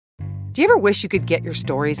Do you ever wish you could get your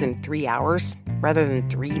stories in 3 hours rather than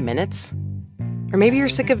 3 minutes? Or maybe you're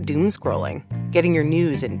sick of doom scrolling, getting your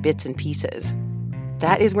news in bits and pieces.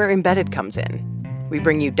 That is where Embedded comes in. We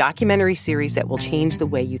bring you documentary series that will change the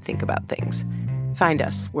way you think about things. Find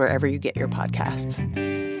us wherever you get your podcasts.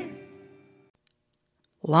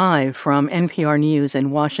 Live from NPR News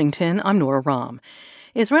in Washington, I'm Nora Rahm.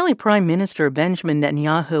 Israeli Prime Minister Benjamin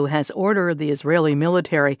Netanyahu has ordered the Israeli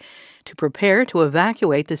military to prepare to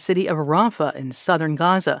evacuate the city of Rafah in southern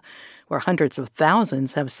Gaza, where hundreds of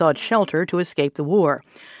thousands have sought shelter to escape the war.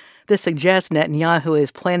 This suggests Netanyahu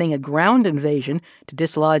is planning a ground invasion to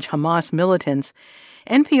dislodge Hamas militants.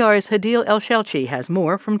 NPR's Hadil El-Shelchi has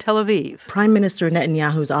more from Tel Aviv. Prime Minister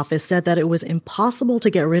Netanyahu's office said that it was impossible to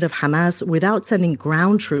get rid of Hamas without sending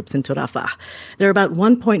ground troops into Rafah. There are about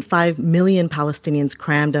 1.5 million Palestinians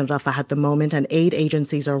crammed in Rafah at the moment, and aid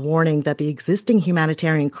agencies are warning that the existing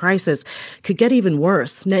humanitarian crisis could get even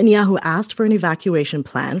worse. Netanyahu asked for an evacuation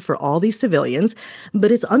plan for all these civilians,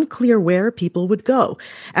 but it's unclear where people would go.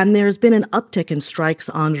 And there's been an uptick in strikes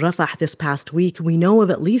on Rafah this past week. We know of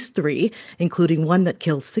at least 3, including one that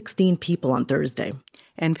killed 16 people on Thursday.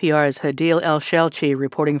 NPR's Hadil El-Shelchi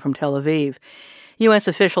reporting from Tel Aviv. U.S.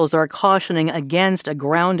 officials are cautioning against a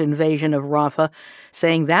ground invasion of Rafah,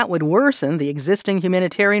 saying that would worsen the existing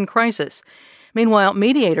humanitarian crisis. Meanwhile,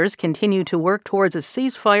 mediators continue to work towards a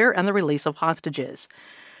ceasefire and the release of hostages.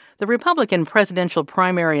 The Republican presidential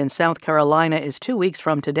primary in South Carolina is 2 weeks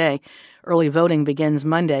from today. Early voting begins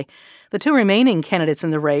Monday. The 2 remaining candidates in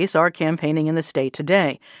the race are campaigning in the state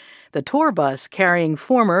today. The tour bus carrying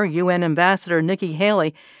former UN Ambassador Nikki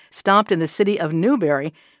Haley stopped in the city of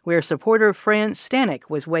Newberry, where supporter Fran Stanek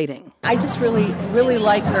was waiting. I just really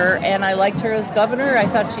like her, and I liked her as governor. I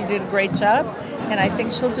thought she did a great job, and I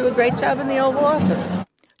think she'll do a great job in the Oval Office.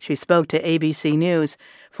 She spoke to ABC News.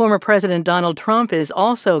 Former President Donald Trump is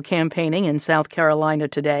also campaigning in South Carolina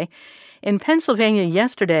today. In Pennsylvania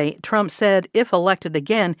yesterday, Trump said if elected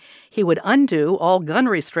again, he would undo all gun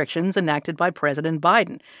restrictions enacted by President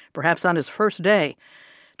Biden, perhaps on his first day.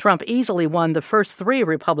 Trump easily won the first 3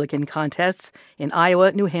 Republican contests in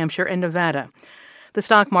Iowa, New Hampshire, and Nevada. The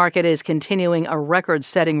stock market is continuing a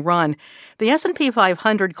record-setting run. The S&P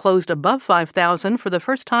 500 closed above 5,000 for the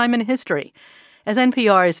first time in history. As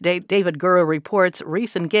NPR's David Gura reports,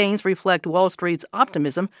 recent gains reflect Wall Street's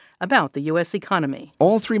optimism about the U.S. economy.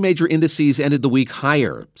 All 3 major indices ended the week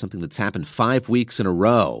higher, something that's happened 5 weeks in a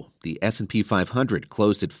row. The S&P 500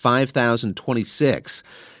 closed at 5,026.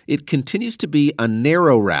 It continues to be a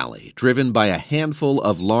narrow rally, driven by a handful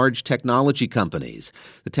of large technology companies.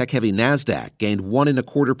 The tech-heavy NASDAQ gained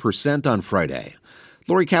 1.25% on Friday.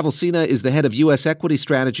 Lori Cavalcina is the head of U.S. equity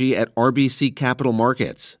strategy at RBC Capital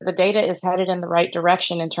Markets. The data is headed in the right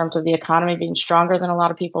direction in terms of the economy being stronger than a lot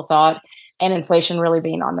of people thought and inflation really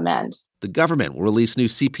being on the mend. The government will release new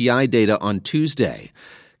CPI data on Tuesday.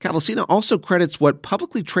 Cavalcina also credits what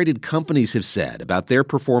publicly traded companies have said about their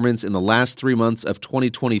performance in the last 3 months of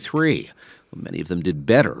 2023. Many of them did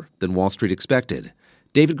better than Wall Street expected.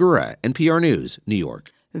 David Gura, NPR News, New York.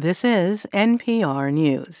 This is NPR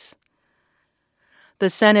News. The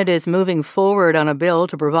Senate is moving forward on a bill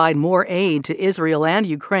to provide more aid to Israel and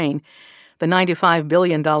Ukraine. The $95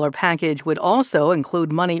 billion package would also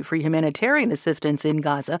include money for humanitarian assistance in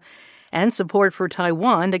Gaza and support for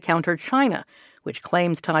Taiwan to counter China, which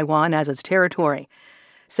claims Taiwan as its territory.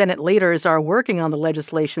 Senate leaders are working on the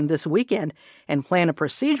legislation this weekend and plan a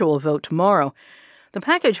procedural vote tomorrow. The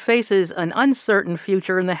package faces an uncertain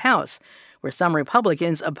future in the House, where some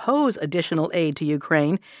Republicans oppose additional aid to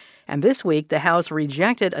Ukraine. And this week, the House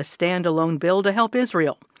rejected a standalone bill to help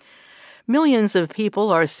Israel. Millions of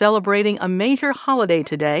people are celebrating a major holiday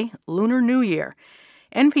today, Lunar New Year.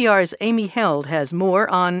 NPR's Amy Held has more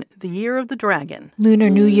on the Year of the Dragon. Lunar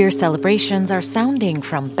New Year celebrations are sounding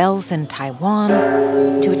from bells in Taiwan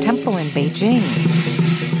to a temple in Beijing,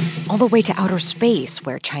 all the way to outer space,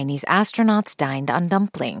 where Chinese astronauts dined on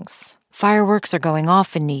dumplings. Fireworks are going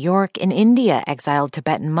off in New York. In India, exiled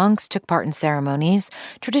Tibetan monks took part in ceremonies.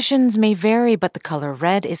 Traditions may vary, but the color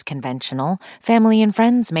red is conventional. Family and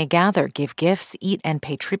friends may gather, give gifts, eat, and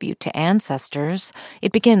pay tribute to ancestors.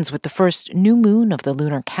 It begins with the first new moon of the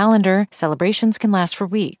lunar calendar. Celebrations can last for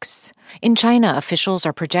weeks. In China, officials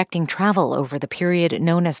are projecting travel over the period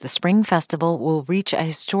known as the Spring Festival will reach a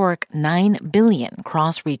historic 9 billion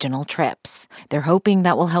cross-regional trips. They're hoping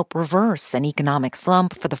that will help reverse an economic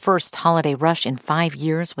slump for the first holiday rush in 5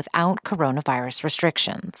 years without coronavirus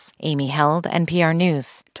restrictions. Amy Held, NPR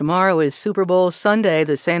News. Tomorrow is Super Bowl Sunday.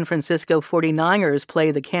 The San Francisco 49ers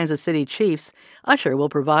play the Kansas City Chiefs. Usher will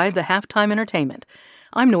provide the halftime entertainment.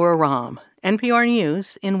 I'm Nora Rahm, NPR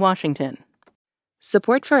News in Washington.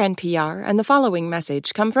 Support for NPR and the following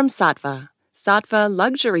message come from Sattva. Sattva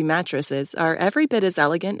luxury mattresses are every bit as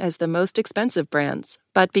elegant as the most expensive brands,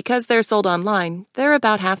 but because they're sold online, they're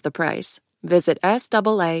about half the price. Visit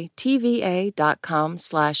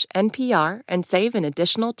SAATVA.com/NPR and save an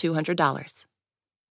additional $200.